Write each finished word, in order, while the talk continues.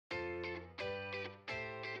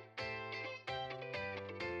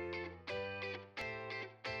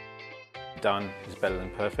done is better than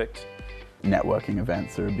perfect. Networking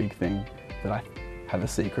events are a big thing that I have a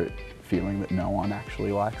secret feeling that no one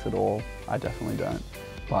actually likes at all. I definitely don't,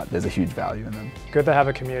 but there's a huge value in them. Good to have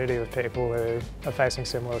a community of people who are facing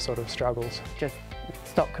similar sort of struggles. Just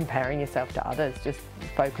stop comparing yourself to others, just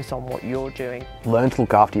focus on what you're doing. Learn to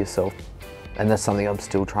look after yourself, and that's something I'm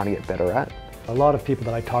still trying to get better at. A lot of people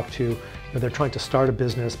that I talk to, they're trying to start a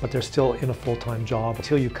business, but they're still in a full-time job.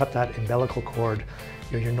 Until you cut that umbilical cord,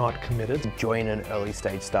 you're not committed. Join an early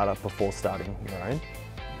stage startup before starting your own.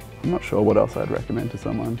 I'm not sure what else I'd recommend to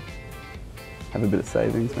someone. Have a bit of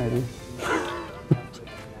savings maybe.